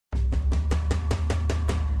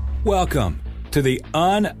Welcome to the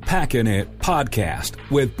Unpacking It podcast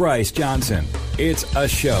with Bryce Johnson. It's a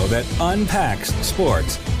show that unpacks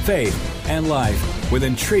sports, faith, and life with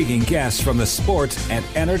intriguing guests from the sports and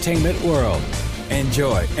entertainment world.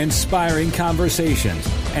 Enjoy inspiring conversations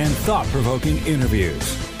and thought-provoking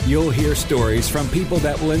interviews. You'll hear stories from people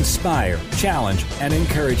that will inspire, challenge, and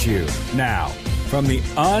encourage you. Now, from the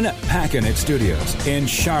Unpacking It studios in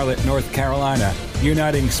Charlotte, North Carolina,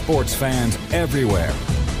 uniting sports fans everywhere,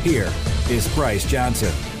 here is Bryce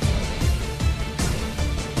Johnson.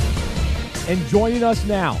 And joining us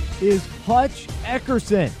now is Hutch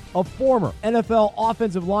Eckerson, a former NFL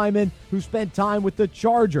offensive lineman who spent time with the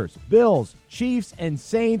Chargers, Bills, Chiefs, and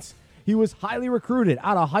Saints. He was highly recruited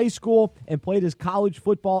out of high school and played his college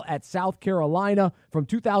football at South Carolina from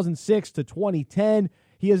 2006 to 2010.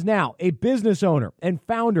 He is now a business owner and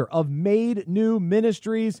founder of Made New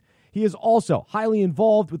Ministries. He is also highly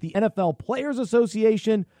involved with the NFL Players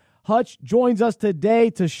Association. Hutch joins us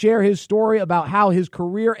today to share his story about how his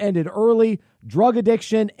career ended early, drug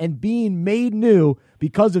addiction, and being made new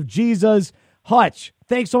because of Jesus. Hutch,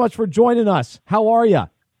 thanks so much for joining us. How are you?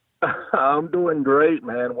 I'm doing great,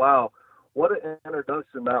 man. Wow. What an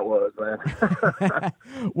introduction that was, man.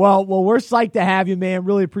 Well, we're psyched to have you, man.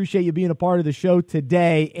 Really appreciate you being a part of the show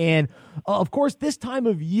today. And, of course, this time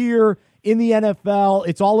of year in the NFL,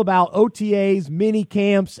 it's all about OTAs, mini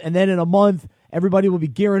camps, and then in a month, everybody will be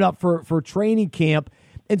gearing up for training camp.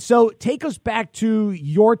 And so take us back to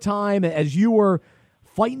your time as you were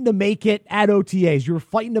fighting to make it at OTAs. You were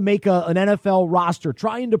fighting to make an NFL roster,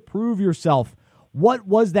 trying to prove yourself. What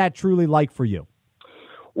was that truly like for you?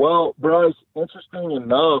 Well, Bryce, interesting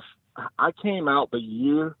enough, I came out the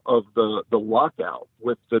year of the lockout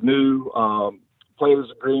with the new players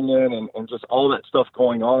agreement and just all that stuff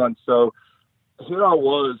going on. So here I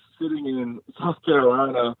was sitting in South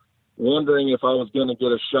Carolina wondering if I was going to get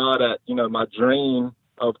a shot at, my dream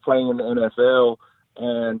of playing in the NFL.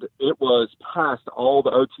 And it was past all the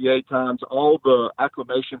OTA times, all the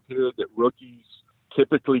acclimation period that rookies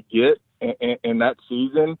typically get in that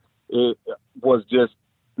season. It was just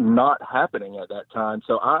not happening at that time.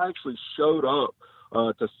 So I actually showed up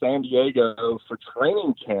to San Diego for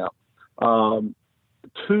training camp,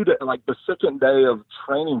 the second day of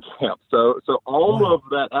training camp. So all of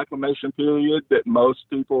that acclimation period that most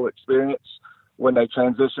people experience when they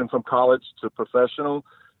transition from college to professional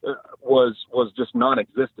was just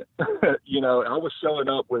non-existent. I was showing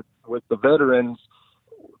up with the veterans,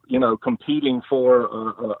 competing for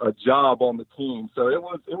a job on the team. So it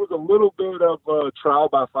was a little bit of trial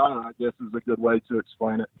by fire, I guess is a good way to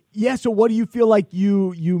explain it. Yeah. So what do you feel like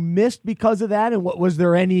you missed because of that? And what was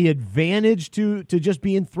there any advantage to just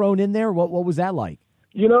being thrown in there? What was that like?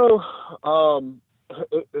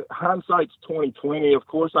 Hindsight's 2020. Of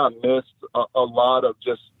course, I missed a lot of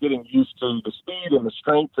just getting used to the speed and the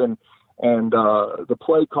strength and the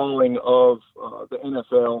play calling of the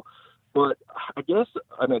NFL. But I guess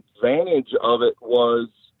an advantage of it was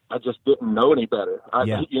I just didn't know any better.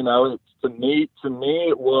 To me,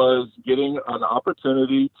 it was getting an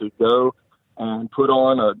opportunity to go and put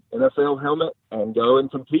on an NFL helmet and go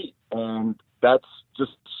and compete. And that's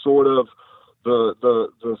just sort of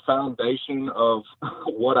the foundation of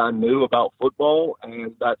what I knew about football,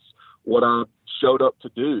 and that's what I showed up to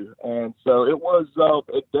do. And so it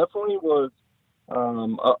definitely was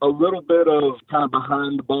a little bit of kind of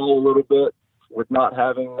behind the ball a little bit with not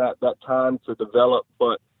having that time to develop,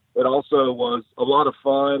 but it also was a lot of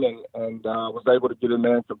fun and was able to get in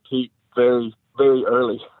there and compete very, very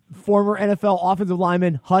early. Former NFL offensive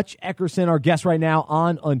lineman Hutch Eckerson, our guest right now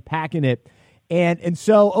on Unpacking It. And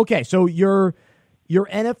so your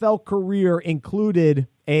NFL career included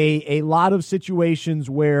a lot of situations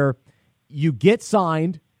where you get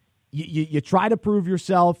signed, you try to prove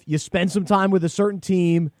yourself, you spend some time with a certain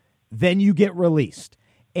team, then you get released.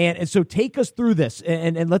 And so take us through this,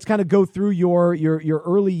 and let's kind of go through your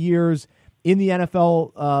early years in the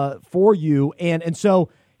NFL for you. And so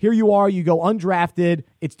here you are, you go undrafted,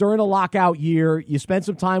 it's during a lockout year, you spend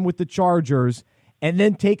some time with the Chargers, and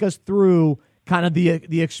then take us through kind of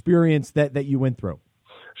the experience that you went through.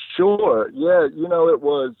 Sure. Yeah. It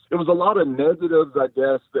was a lot of negatives, I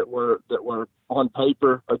guess, that were on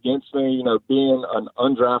paper against me, being an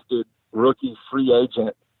undrafted rookie free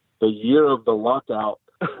agent the year of the lockout.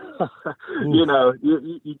 You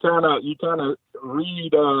kind of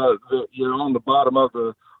read that you're on the bottom of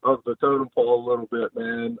the totem pole a little bit,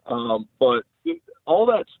 man. But all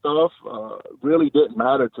that stuff really didn't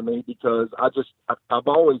matter to me because I've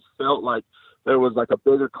always felt like there was like a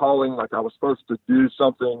bigger calling, like I was supposed to do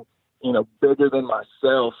something, bigger than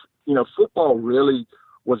myself. Football really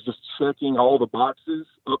was just checking all the boxes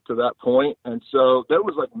up to that point. And so there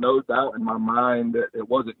was like no doubt in my mind that it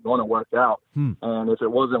wasn't going to work out. And if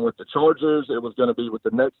it wasn't with the Chargers, it was going to be with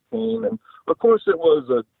the next team. And of course it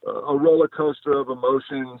was a roller coaster of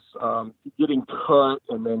emotions, getting cut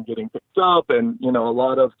and then getting picked up, and, you know, a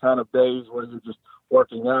lot of kind of days where you're just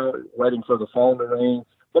working out, waiting for the phone to ring.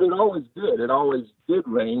 But it always did. It always did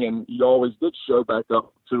ring, and you always did show back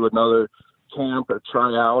up to another camp or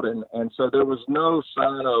tryout. And so there was no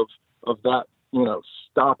sign of that, you know,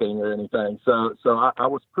 stopping or anything. So I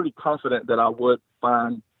was pretty confident that I would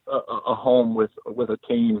find a home with a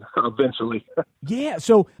team eventually. Yeah,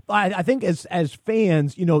 so I think as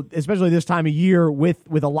fans, you know, especially this time of year with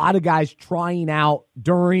a lot of guys trying out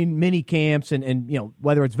during mini camps and you know,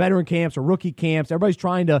 whether it's veteran camps or rookie camps, everybody's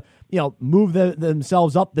trying to, you know, move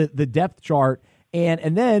themselves up the depth chart.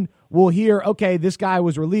 And then we'll hear, okay, this guy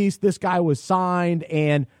was released, this guy was signed,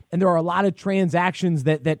 and there are a lot of transactions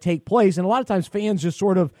that take place. And a lot of times fans just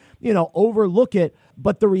sort of, you know, overlook it.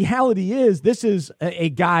 But the reality is this is a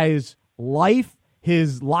guy's life,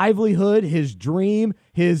 his livelihood, his dream,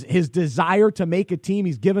 his desire to make a team.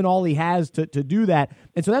 He's given all he has to do that.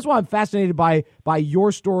 And so that's why I'm fascinated by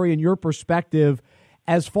your story and your perspective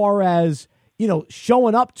as far as, you know,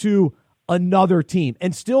 showing up to another team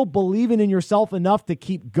and still believing in yourself enough to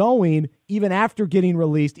keep going even after getting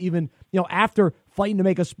released, even, you know, after fighting to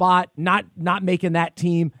make a spot, not making that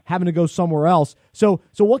team, having to go somewhere else. So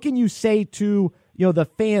what can you say to, you know, the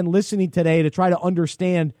fan listening today to try to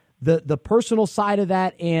understand the personal side of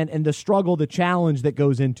that and the struggle, the challenge that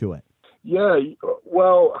goes into it? Yeah,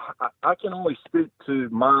 well, I can only speak to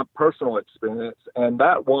my personal experience, and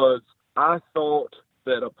that was, I thought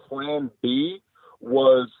that a plan B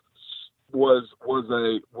was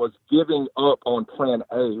giving up on plan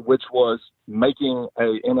A, which was making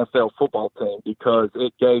a NFL football team, because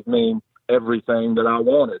it gave me everything that I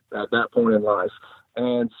wanted at that point in life.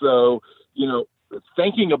 And so, you know,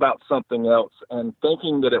 thinking about something else and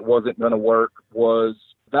thinking that it wasn't going to work was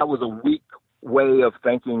a weak way of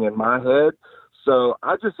thinking in my head. So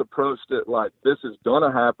I just approached it like, this is going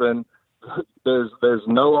to happen. There's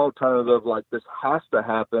no alternative. Like, this has to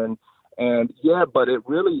happen. And yeah, but it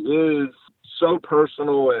really is so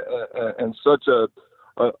personal and such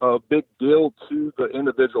a big deal to the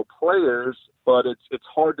individual players, but it's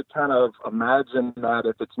hard to kind of imagine that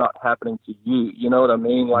if it's not happening to you. You know what I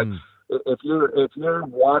mean? Like, if you're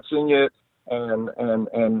watching it and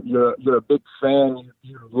you're a big fan,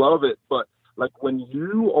 you love it, but like when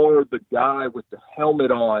you are the guy with the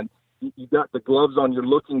helmet on, you got the gloves on, you're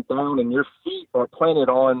looking down and your feet are planted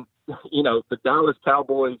on, you know, the Dallas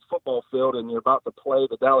Cowboys football field, and you're about to play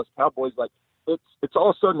the Dallas Cowboys, like it's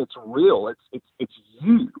all of a sudden it's real. It's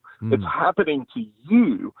you. It's happening to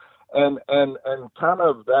you. And kind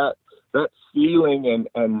of that feeling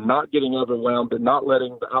and not getting overwhelmed and not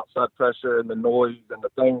letting the outside pressure and the noise and the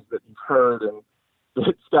things that you've heard and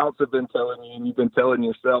the scouts have been telling you and you've been telling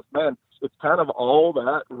yourself, man, it's kind of all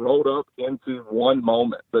that rolled up into one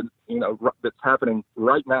moment, but, you know, that's happening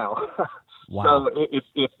right now. Wow. So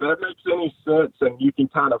if that makes any sense and you can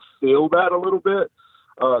kind of feel that a little bit,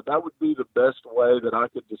 that would be the best way that I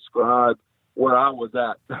could describe where I was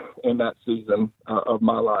at in that season of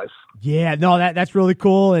my life. Yeah, no, that's really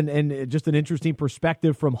cool and just an interesting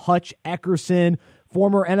perspective from Hutch Eckerson,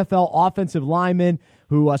 former NFL offensive lineman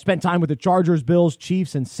who spent time with the Chargers, Bills,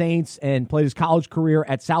 Chiefs, and Saints and played his college career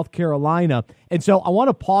at South Carolina. And so I want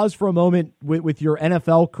to pause for a moment with your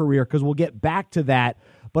NFL career because we'll get back to that.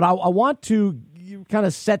 But I want to kind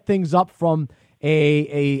of set things up from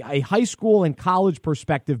a high school and college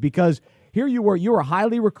perspective, because here you were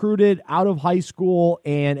highly recruited out of high school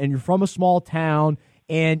and you're from a small town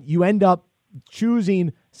and you end up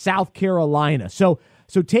choosing South Carolina. So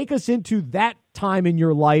take us into that time in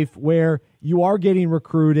your life where you are getting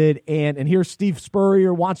recruited and here Steve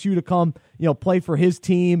Spurrier wants you to come, you know, play for his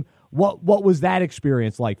team. What was that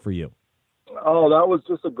experience like for you? Oh, that was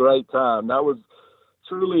just a great time. That was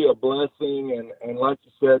truly a blessing. And like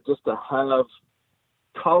you said, just to have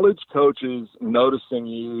college coaches noticing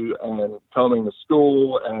you and coming to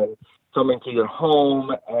school and coming to your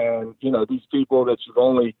home, and, you know, these people that you've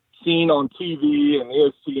only seen on TV and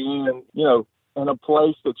ESPN, you know, in a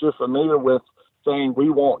place that you're familiar with, saying, we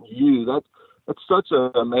want you. That's such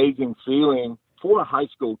an amazing feeling for a high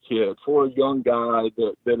school kid, for a young guy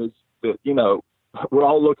that you know, we're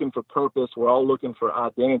all looking for purpose. We're all looking for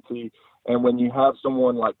identity. And when you have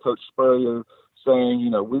someone like Coach Spurrier saying, you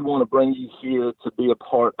know, we want to bring you here to be a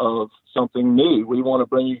part of something new. We want to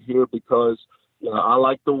bring you here because, you know, I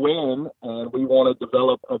like to win, and we want to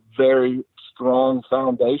develop a very strong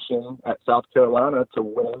foundation at South Carolina to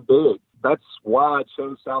win big. that's why I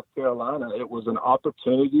chose South Carolina. It was an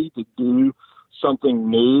opportunity to do something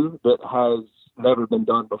new that has never been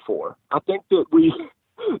done before. I think that we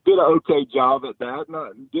did an okay job at that.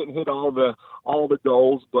 Didn't hit all the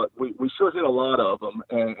goals, but we sure hit a lot of them,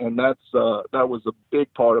 and that was a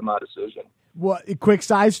big part of my decision. What quick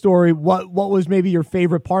side story? What was maybe your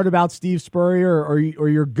favorite part about Steve Spurrier, or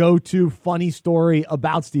your go-to funny story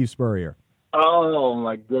about Steve Spurrier? Oh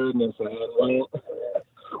my goodness, man! Well,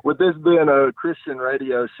 with this being a Christian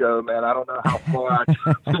radio show, man, I don't know how far I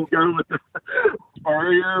can go with this.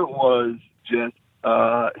 Spurrier was just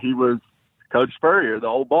he was Coach Spurrier, the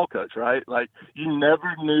old ball coach, right? Like, you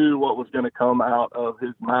never knew what was going to come out of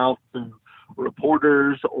his mouth to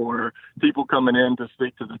reporters or people coming in to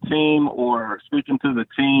speak to the team or speaking to the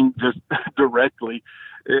team just directly.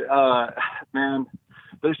 Man,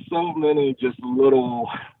 there's so many just little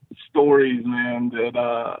stories, man, that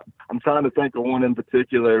I'm trying to think of one in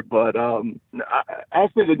particular, but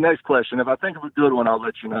ask me the next question. If I think of a good one, I'll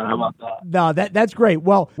let you know. How about that? No, that's great.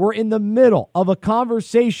 Well, we're in the middle of a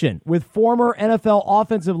conversation with former NFL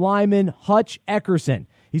offensive lineman Hutch Eckerson.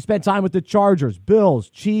 He spent time with the Chargers, Bills,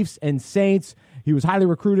 Chiefs, and Saints. He was highly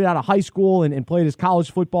recruited out of high school and played his college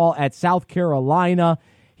football at South Carolina.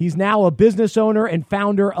 He's now a business owner and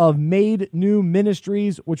founder of Made New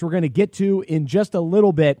Ministries, which we're going to get to in just a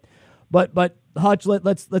little bit. But Hutch,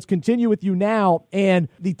 let's continue with you now. And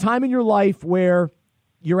the time in your life where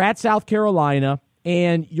you're at South Carolina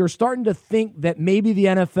and you're starting to think that maybe the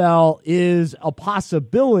NFL is a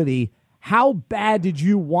possibility. How bad did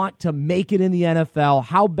you want to make it in the NFL?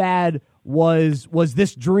 How bad was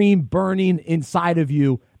this dream burning inside of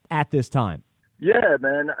you at this time? Yeah,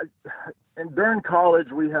 man. And during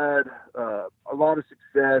college, we had a lot of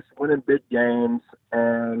success, winning big games,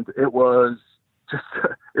 and it was just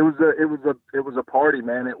it was a party,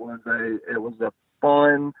 man. It was a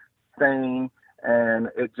fun thing, and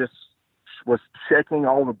it just was checking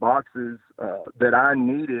all the boxes that I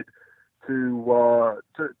needed to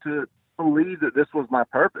believe that this was my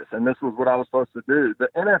purpose and this was what I was supposed to do. The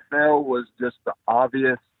NFL was just the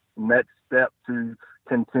obvious next step to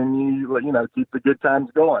continue, keep the good times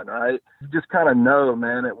going, right? You just kind of know,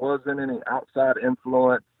 man, it wasn't any outside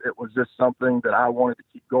influence. It was just something that I wanted to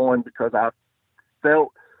keep going because I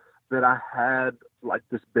felt that I had like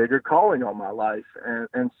this bigger calling on my life.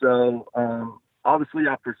 And so obviously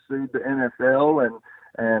I pursued the NFL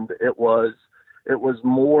and it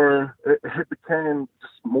became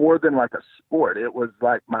just more than like a sport. It was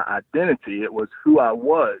like my identity. It was who I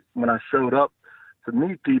was when I showed up to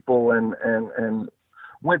meet people and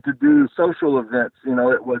went to do social events.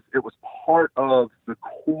 It was part of the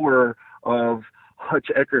core of Hutch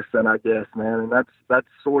Eckerson, I guess, man. And that's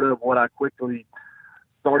sort of what I quickly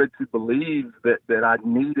started to believe that I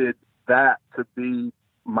needed that to be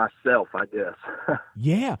myself, I guess.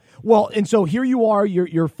 Yeah. Well, and so here you are,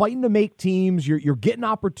 you're fighting to make teams, you're getting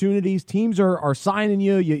opportunities, teams are signing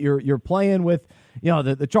you, you're playing with,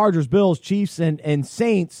 the Chargers, Bills, Chiefs, and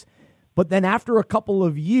Saints. But then after a couple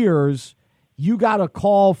of years, you got a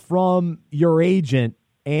call from your agent,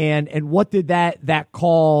 and what did that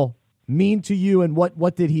call mean to you, and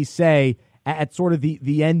what did he say at sort of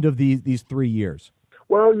the end of these 3 years?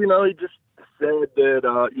 Well, he just said that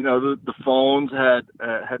the phones had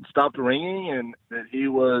stopped ringing and that he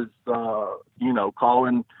was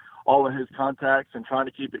calling all of his contacts and trying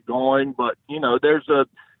to keep it going. But there's you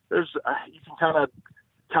can kind of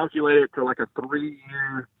calculate it to like a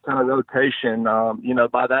 3-year kind of rotation.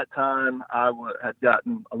 By that time I had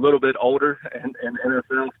gotten a little bit older and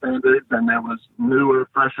NFL standards, and there was newer,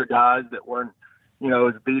 fresher guys that weren't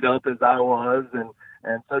as beat up as I was, and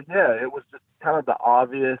so yeah, it was just kind of the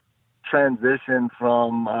obvious transition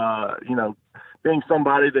from being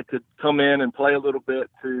somebody that could come in and play a little bit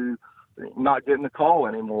to not getting the call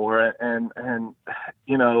anymore. And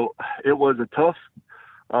it was a tough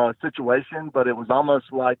situation, but it was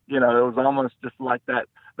almost like just like that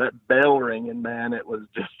bell ringing, man. It was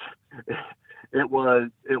just it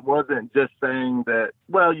wasn't just saying that,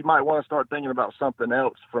 well, you might want to start thinking about something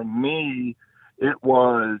else. For me, it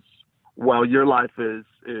was, well, your life is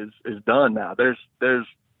done now. There's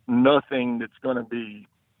nothing that's going to be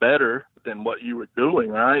better than what you were doing,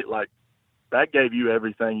 right? Like, that gave you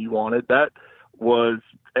everything you wanted. That was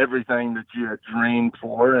everything that you had dreamed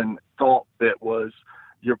for and thought that was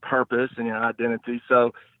your purpose and your identity.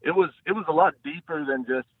 So it was a lot deeper than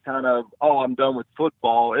just kind of, oh, I'm done with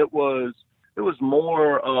football. It was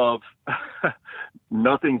more of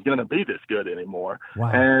nothing's going to be this good anymore.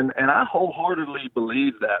 Wow. And I wholeheartedly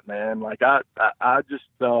believe that, man. Like I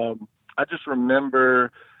just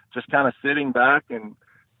remember just kind of sitting back and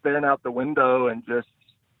staring out the window and just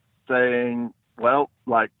saying, well,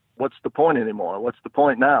 like, what's the point anymore? What's the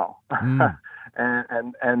point now?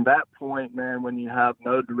 And that point, man, when you have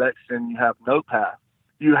no direction, you have no path,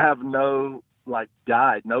 you have no like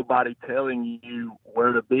guide, nobody telling you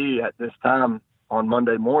where to be at this time on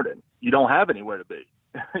Monday morning. You don't have anywhere to be.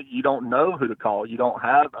 You don't know who to call. You don't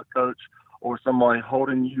have a coach or somebody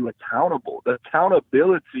holding you accountable. The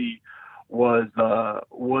accountability was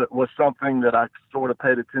something that I sort of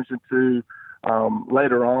paid attention to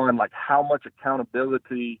later on, like how much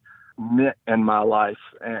accountability meant in my life.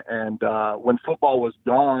 And when football was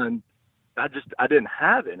gone, I didn't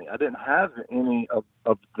have any. I didn't have any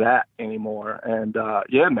of that anymore. And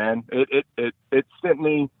yeah, man, it sent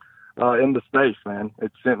me into space, man.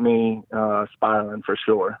 It sent me spiraling for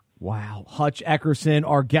sure. Wow. Hutch Eckerson,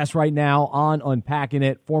 our guest right now on Unpacking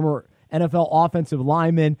It, former NFL offensive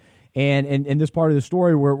lineman. And in this part of the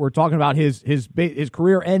story, we're talking about his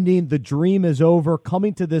career ending, the dream is over,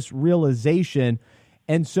 coming to this realization.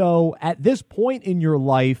 And so at this point in your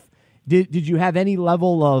life, did you have any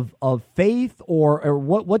level of faith or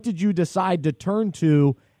what did you decide to turn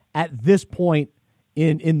to at this point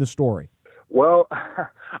in the story? Well,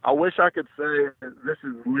 I wish I could say this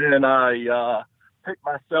is when I picked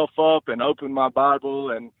myself up and opened my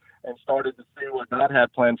Bible and started to see what God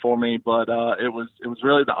had planned for me, but it was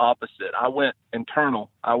really the opposite. I went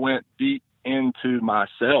internal. I went deep into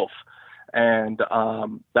myself. And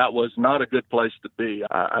that was not a good place to be.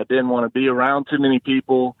 I didn't want to be around too many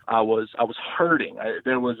people. I was hurting.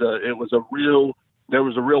 There was a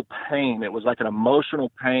real pain. It was like an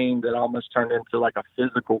emotional pain that almost turned into like a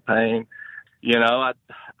physical pain. You know,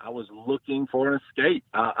 I was looking for an escape.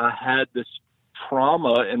 I had this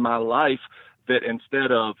trauma in my life that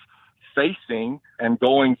instead of facing and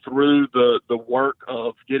going through the work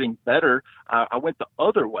of getting better, I went the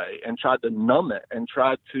other way and tried to numb it and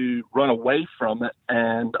tried to run away from it.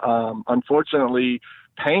 And unfortunately,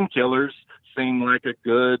 painkillers seemed like a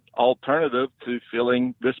good alternative to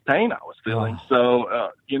feeling this pain I was feeling.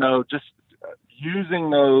 So, you know, just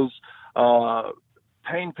using those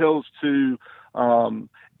pain pills to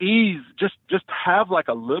ease, just have like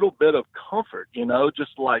a little bit of comfort, you know,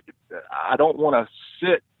 just like I don't want to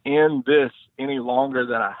sit in this any longer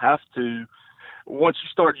than I have to. Once you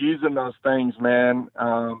start using those things, man,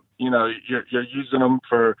 you know, you're using them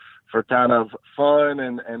for kind of fun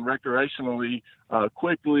and recreationally,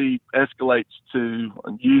 quickly escalates to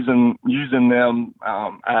using them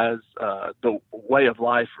as the way of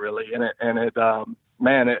life, really. And it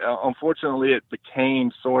unfortunately it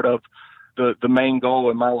became sort of the main goal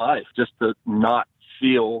in my life, just to not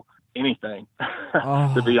feel anything,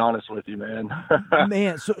 to be honest with you, man.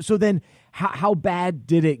 Man, so then how bad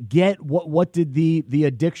did it get? What did the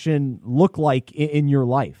addiction look like in your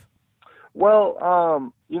life?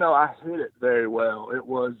 Well, you know, I hid it very well. It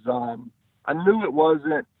was, I knew it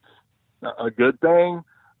wasn't a good thing,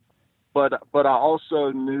 but I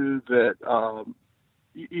also knew that,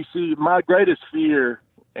 you see, my greatest fear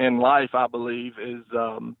in life, I believe, is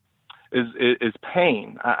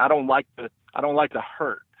pain. I don't like to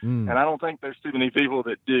hurt. And I don't think there's too many people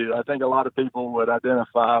that do. I think a lot of people would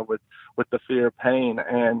identify with the fear of pain.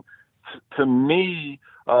 And to me,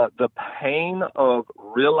 the pain of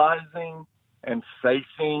realizing and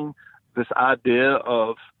facing this idea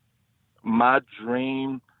of my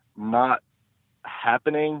dream not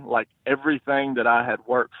happening, like everything that I had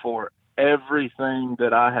worked for, everything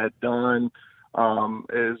that I had done,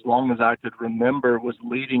 as long as I could remember, was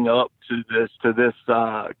leading up to this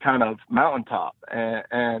kind of mountaintop, and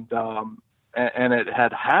it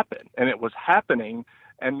had happened, and it was happening,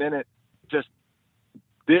 and then it just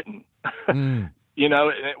didn't. You know,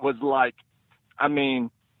 it was like, I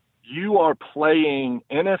mean, you are playing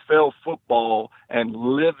NFL football and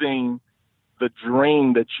living the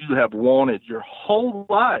dream that you have wanted your whole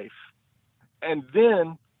life, and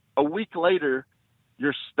then a week later,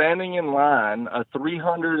 you're standing in line, a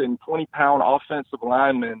 320-pound offensive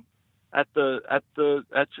lineman at the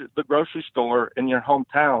grocery store in your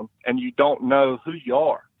hometown, and you don't know who you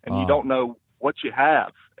are, and you don't know what you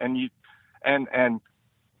have, and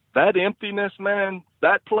that emptiness, man,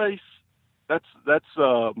 that place, that's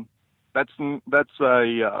a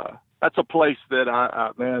place that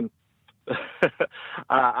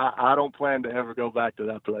I don't plan to ever go back to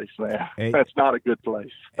that place, man. That's not a good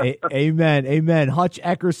place. Amen. Hutch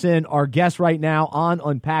Eckerson, our guest right now on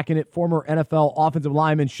Unpacking It, former NFL offensive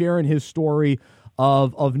lineman, sharing his story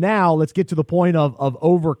of now. Let's get to the point of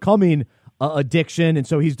overcoming addiction. And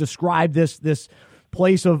so he's described this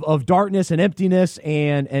place of darkness and emptiness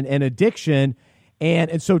and addiction.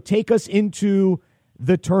 And so take us into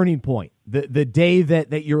the turning point, the day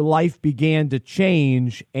that your life began to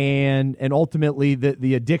change and ultimately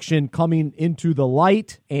the addiction coming into the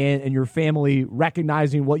light and your family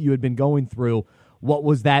recognizing what you had been going through, what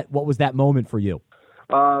was that moment for you?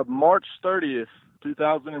 March 30th,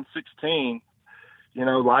 2016,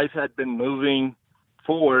 life had been moving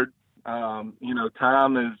forward.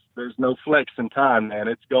 Time there's no flex in time, man.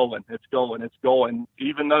 It's going.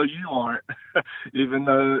 Even though you aren't, even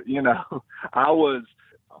though, I was,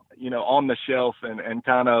 on the shelf and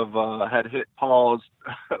kind of had hit pause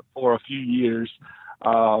for a few years.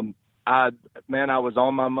 I was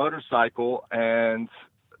on my motorcycle, and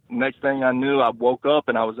next thing I knew, I woke up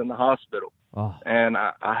and I was in the hospital. Oh. And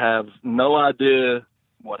I have no idea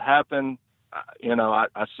what happened.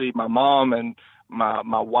 I see my mom and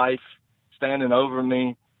my wife standing over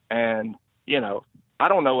me, and, I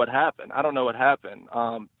don't know what happened.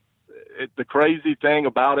 The crazy thing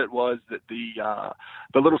about it was that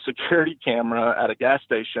the little security camera at a gas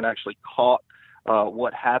station actually caught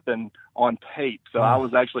what happened on tape. So I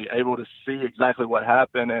was actually able to see exactly what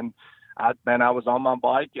happened. And I was on my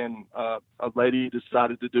bike, and a lady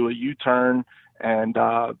decided to do a U-turn and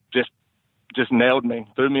just nailed me,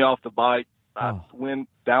 threw me off the bike. I went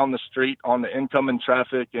down the street on the incoming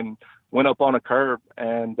traffic and went up on a curb.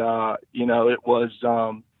 And,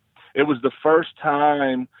 it was the first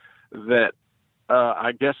time that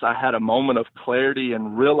I guess I had a moment of clarity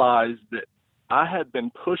and realized that I had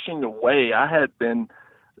been pushing away. I had been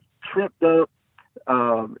tripped up,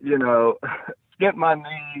 skinned my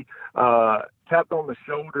knee, tapped on the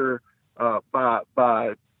shoulder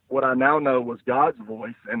by what I now know was God's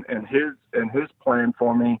voice and his plan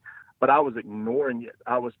for me. But I was ignoring it.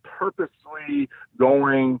 I was purposely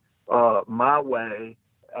going my way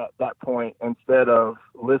at that point instead of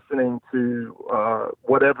listening to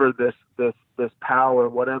whatever this power,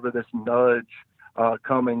 whatever this nudge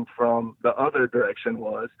coming from the other direction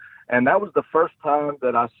was. And that was the first time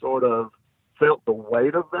that I sort of felt the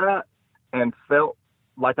weight of that and felt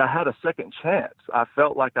like I had a second chance. I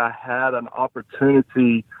felt like I had an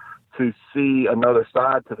opportunity to see another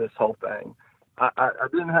side to this whole thing. I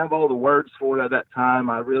didn't have all the words for it at that time.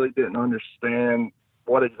 I really didn't understand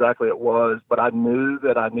what exactly it was, but I knew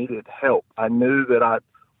that I needed help. I knew that I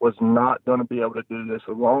was not going to be able to do this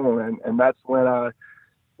alone. And that's when I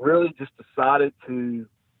really just decided to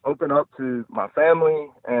open up to my family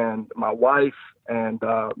and my wife. And,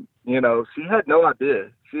 she had no idea.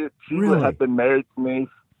 She Really? had been married to me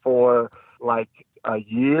for like a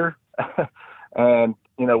year. And,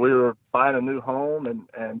 we were buying a new home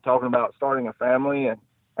and talking about starting a family.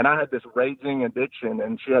 And I had this raging addiction,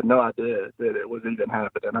 and she had no idea that it was even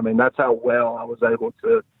happening. I mean, that's how well I was able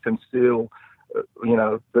to conceal,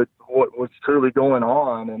 what was truly going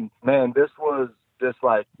on. And, man, this was just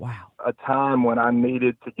like a time when I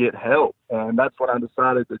needed to get help. And that's when I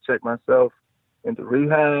decided to check myself into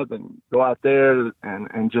rehab and go out there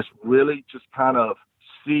and just really just kind of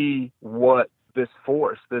see what this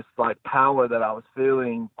force, this like power that I was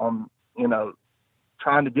feeling on,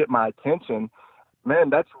 trying to get my attention. Man,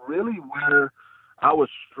 that's really where I was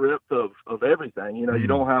stripped of everything. You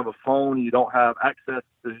don't have a phone, you don't have access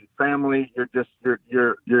to family.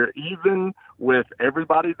 You're even with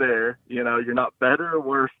everybody there. You're not better or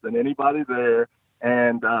worse than anybody there.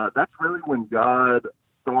 And that's really when God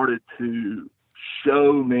started to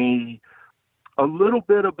show me a little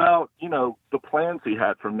bit about, the plans he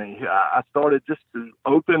had for me. I started just to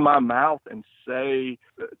open my mouth and say,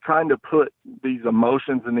 trying to put these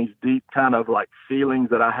emotions and these deep kind of like feelings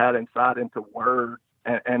that I had inside into words,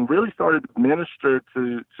 and really started to minister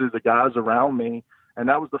to the guys around me. And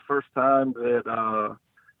that was the first time that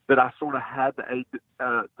I sort of had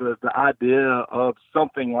the idea of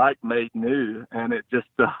something like Made New. And it just,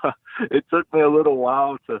 it took me a little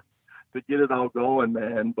while to get it all going,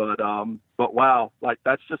 man. But wow, like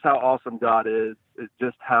that's just how awesome God is. It's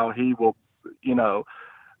just how he will,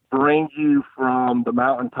 bring you from the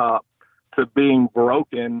mountaintop to being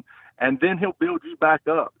broken, and then he'll build you back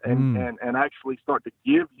up and actually start to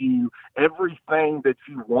give you everything that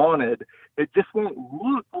you wanted. It just won't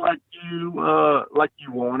look like you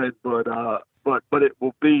wanted, but it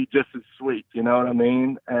will be just as sweet. You know what I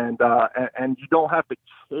mean? And you don't have to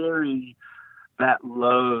carry that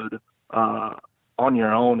load on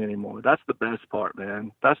your own anymore. That's the best part,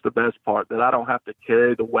 man. That's the best part, that I don't have to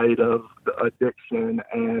carry the weight of the addiction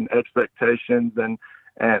and expectations and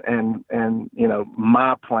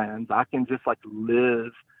my plans. I can just like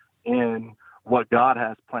live in what God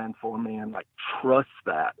has planned for me and like trust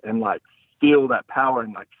that and like feel that power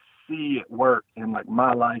and like see it work in like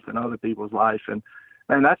my life and other people's life. And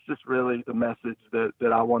man, that's just really the message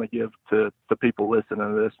that I want to give to the people listening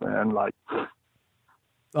to this, man. Like,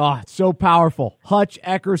 oh, it's so powerful. Hutch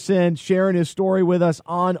Eckerson sharing his story with us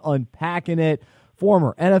on Unpacking It,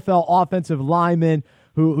 former NFL offensive lineman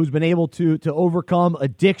who's been able to overcome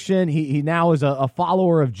addiction. He now is a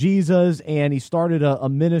follower of Jesus, and he started a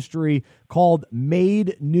ministry called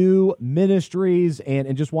Made New Ministries,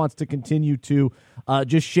 and just wants to continue to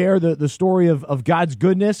just share the story of God's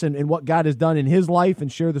goodness and what God has done in his life,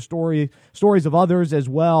 and share the stories of others as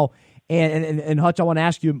well. And Hutch, I want to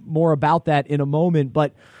ask you more about that in a moment,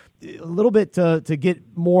 but a little bit to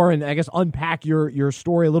get more and I guess unpack your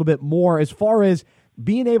story a little bit more as far as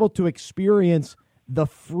being able to experience the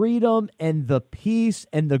freedom and the peace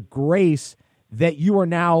and the grace that you are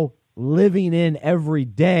now living in every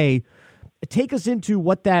day. Take us into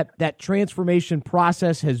what that transformation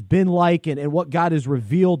process has been like, and what God has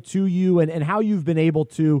revealed to you, and how you've been able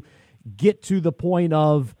to get to the point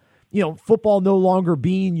of, football no longer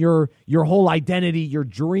being your whole identity, your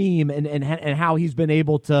dream, and how he's been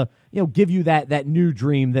able to, give you that new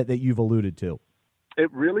dream that you've alluded to. It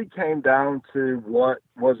really came down to what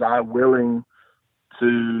was I willing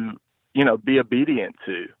to, be obedient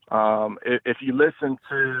to. If you listen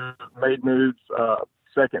to Made New's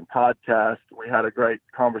second podcast, we had a great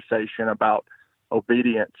conversation about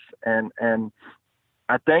obedience, and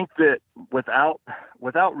I think that without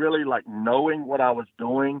really like knowing what I was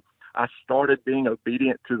doing, I started being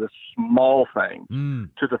obedient to the small things,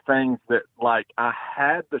 to the things that like I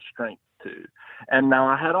had the strength to. And now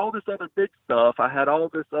I had all this other big stuff. I had all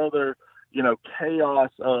this other, chaos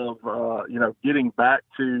of, getting back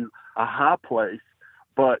to a high place.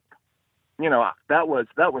 But, that was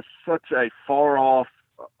such a far off,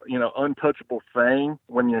 untouchable thing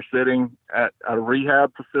when you're sitting at a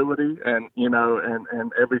rehab facility and,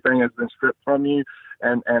 and everything has been stripped from you.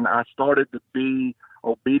 And I started to be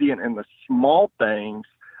obedient in the small things,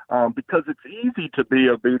 because it's easy to be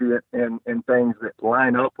obedient in things that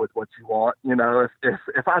line up with what you want.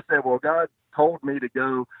 If I said, well, God told me to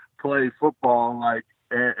go play football, like,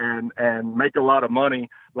 and make a lot of money,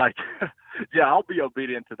 like, yeah, I'll be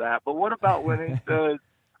obedient to that. But what about when he says,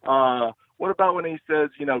 go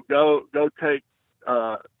take,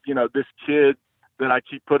 this kid that I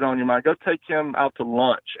keep putting on your mind, go take him out to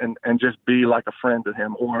lunch and just be like a friend to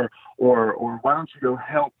him, or why don't you go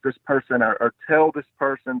help this person or tell this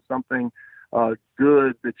person something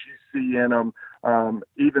good that you see in them,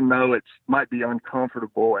 even though it might be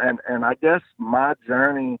uncomfortable. And I guess my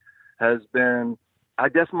journey has been, I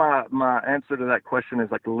guess my answer to that question is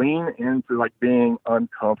like lean into like being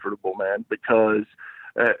uncomfortable, man, because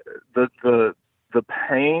the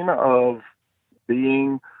pain of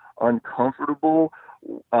being uncomfortable,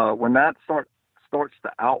 when that starts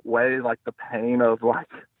to outweigh like the pain of like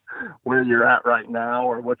where you're at right now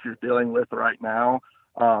or what you're dealing with right now,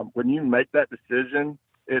 when you make that decision,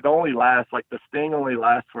 it only lasts, like the sting only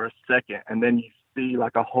lasts for a second, and then you see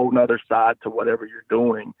like a whole nother side to whatever you're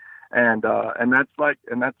doing. And that's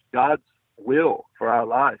God's will for our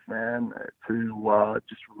life, man, to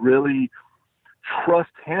just really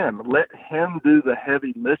trust him, let him do the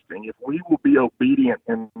heavy lifting. If we will be obedient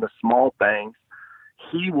in the small things,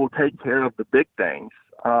 he will take care of the big things.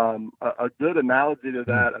 A good analogy to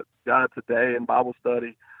that, a guy today in Bible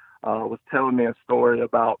study was telling me a story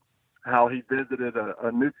about how he visited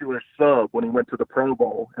a nuclear sub when he went to the Pro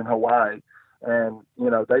Bowl in Hawaii. And,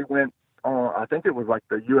 they went on, I think it was like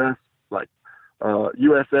the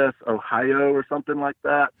USS Ohio or something like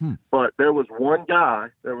that. But there was one guy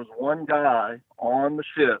on the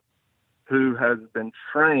ship who has been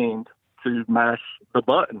trained to mash the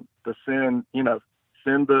button, to send the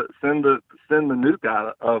nuke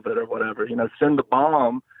out of it or whatever, send the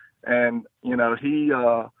bomb. And, he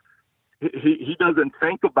doesn't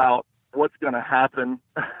think about what's going to happen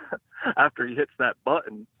after he hits that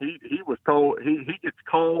button. He was told, he gets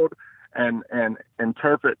called and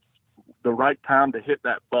interprets the right time to hit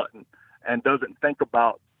that button and doesn't think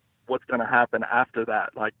about what's going to happen after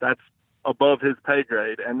that. Like, that's above his pay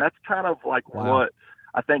grade. And that's kind of like what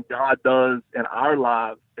I think God does in our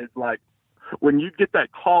lives. Is like, when you get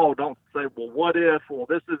that call, don't say, well, what if, well,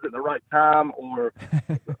 this isn't the right time, or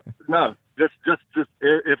no, just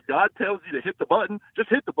if God tells you to hit the button, just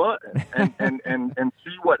hit the button and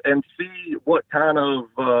see what kind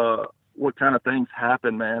of things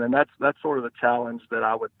happen, man. And that's sort of the challenge that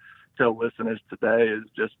I would tell listeners today is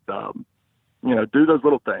just, do those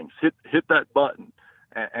little things, hit that button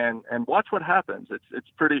and watch what happens.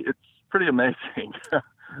 It's pretty amazing.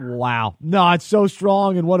 Wow. No, it's so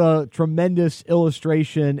strong, and what a tremendous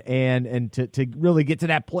illustration, and to really get to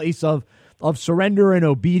that place of surrender and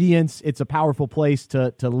obedience. It's a powerful place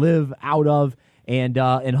to live out of, and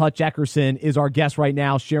Hutch Eckerson is our guest right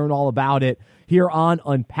now, sharing all about it here on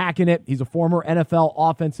Unpacking It. He's a former NFL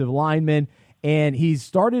offensive lineman, and he's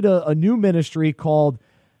started a new ministry called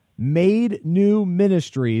Made New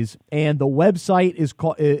Ministries, and the website is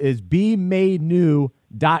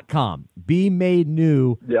BeMadeNew.com.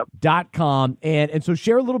 BeMadeNew.com. And so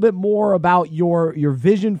share a little bit more about your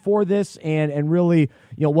vision for this, and really,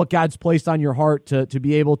 what God's placed on your heart to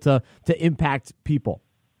be able to impact people.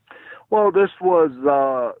 Well, this was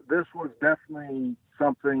definitely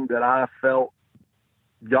something that I felt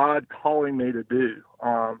God calling me to do.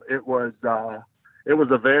 It was a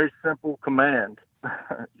very simple command.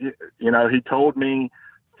 He told me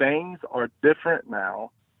things are different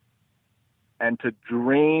now, and to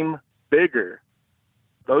dream bigger.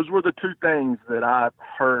 Those were the two things that I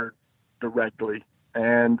heard directly,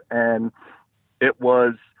 and it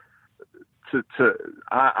was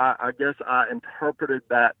I guess I interpreted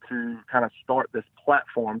that to kind of start this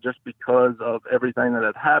platform, just because of everything that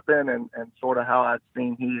had happened and sort of how I'd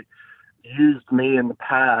seen He used me in the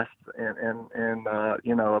past in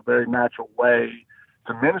a very natural way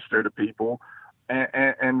to minister to people,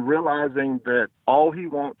 and realizing that all He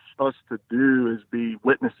wants us to do is be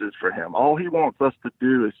witnesses for Him. All He wants us to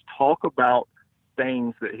do is talk about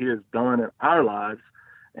things that He has done in our lives.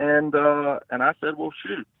 And I said, well,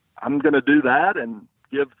 shoot, I'm going to do that and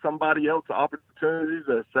give somebody else the opportunity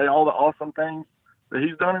to say all the awesome things that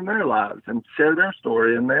He's done in their lives and share their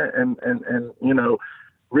story and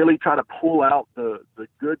really try to pull out the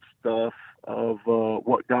good stuff of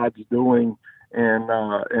what God's doing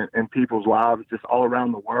in people's lives just all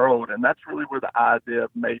around the world. And that's really where the idea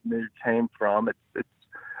of Made New came from.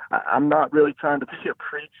 I'm not really trying to be a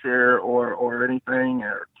preacher or anything,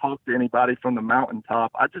 or talk to anybody from the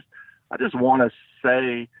mountaintop. I just want to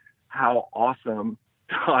say how awesome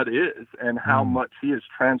God is and how much He has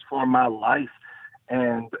transformed my life.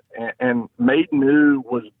 And Made New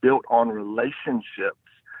was built on relationships.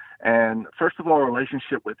 And first of all, a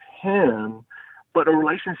relationship with Him, but a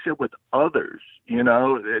relationship with others.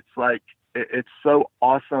 It's like, it's so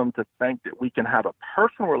awesome to think that we can have a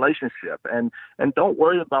personal relationship and don't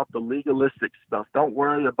worry about the legalistic stuff. Don't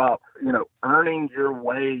worry about, earning your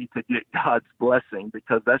way to get God's blessing,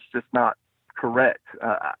 because that's just not correct.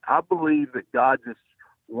 I believe that God just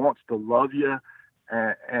wants to love you,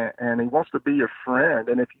 and He wants to be your friend.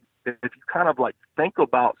 And if you kind of like think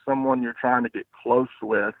about someone you're trying to get close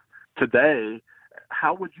with today,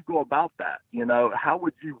 how would you go about that? How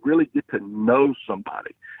would you really get to know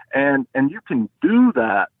somebody? And you can do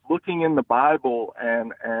that looking in the Bible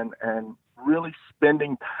and really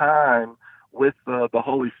spending time with the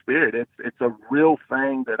Holy Spirit. It's a real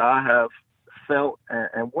thing that I have felt,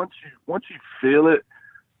 and once you feel it,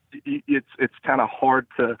 it's kind of hard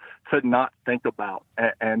to not think about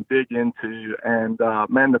and dig into. And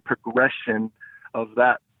man, the progression of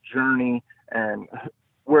that journey and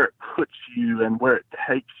where it puts you and where it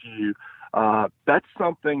takes you, that's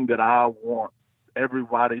something that I want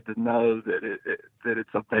everybody to know, that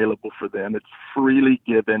it's available for them. It's freely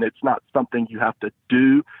given. It's not something you have to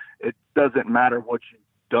do. It doesn't matter what you've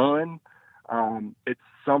done. It's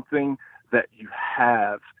something that you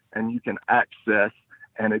have and you can access,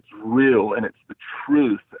 and it's real and it's the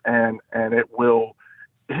truth, and it will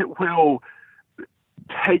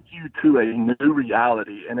take you to a new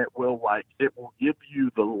reality, and it will give you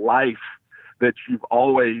the life that you've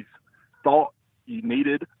always thought you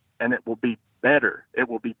needed, and it will be better. It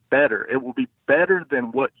will be better. It will be better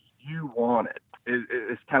than what you wanted.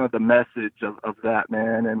 It's kind of the message of that,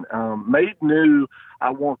 man. And Made New, I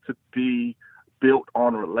want to be built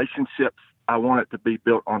on relationships. I want it to be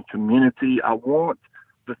built on community. I want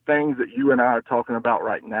the things that you and I are talking about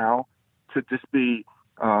right now to just be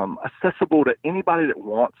accessible to anybody that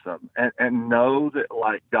wants them, and know that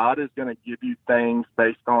God is going to give you things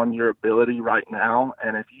based on your ability right now.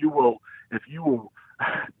 And if you will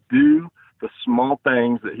do the small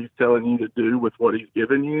things that He's telling you to do with what He's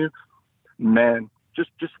given you, man,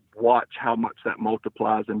 just watch how much that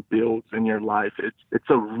multiplies and builds in your life. It's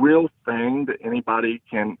a real thing that anybody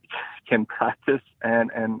can practice.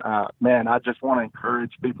 And man, I just want to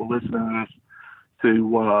encourage people listening to this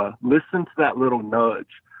to listen to that little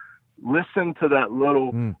nudge, listen to that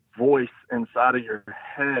little voice inside of your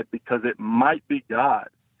head, because it might be God.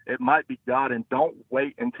 It might be God. And don't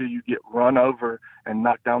wait until you get run over and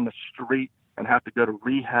knocked down the street and have to go to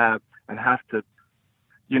rehab and have to,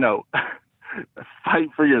 fight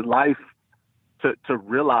for your life to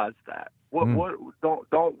realize that.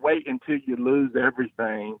 Don't wait until you lose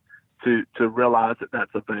everything to realize that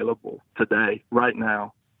that's available today, right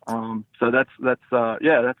now. So that's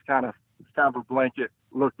kind of a blanket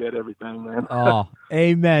look at everything, man. Oh,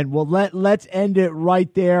 amen. Well, let's end it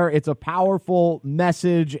right there. It's a powerful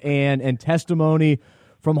message and testimony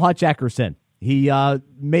from Hutch Eckerson. He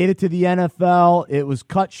made it to the NFL. It was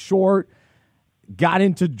cut short, got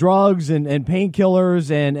into drugs and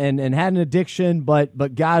painkillers and had an addiction,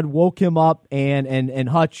 but God woke him up and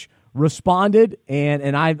Hutch responded,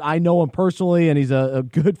 and I know him personally, and he's a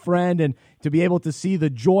good friend, and to be able to see the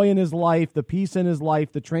joy in his life, the peace in his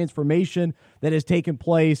life, the transformation that has taken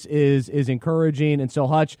place is encouraging. And so,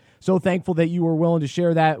 Hutch, so thankful that you were willing to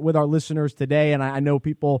share that with our listeners today, and I know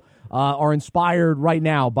people are inspired right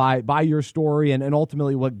now by your story and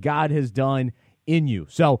ultimately what God has done in you.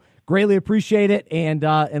 So greatly appreciate it, and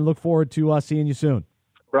look forward to seeing you soon.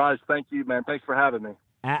 Bryce, thank you, man. Thanks for having me.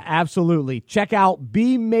 Absolutely. Check out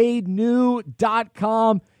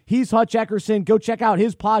BeMadeNew.com. He's Hutch Eckerson. Go check out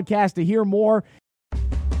his podcast to hear more.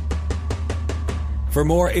 For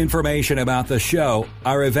more information about the show,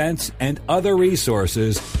 our events, and other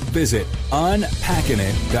resources, visit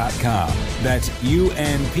unpackinit.com. That's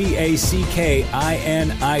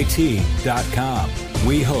UNPACKINIT.com.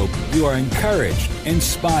 We hope you are encouraged,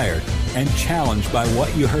 inspired, and challenged by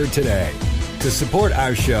what you heard today. To support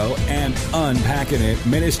our show and Unpacking It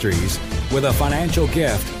Ministries with a financial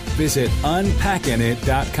gift, visit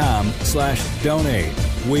unpackinit.com/donate.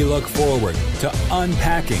 We look forward to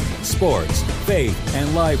unpacking sports, faith,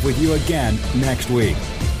 and life with you again next week.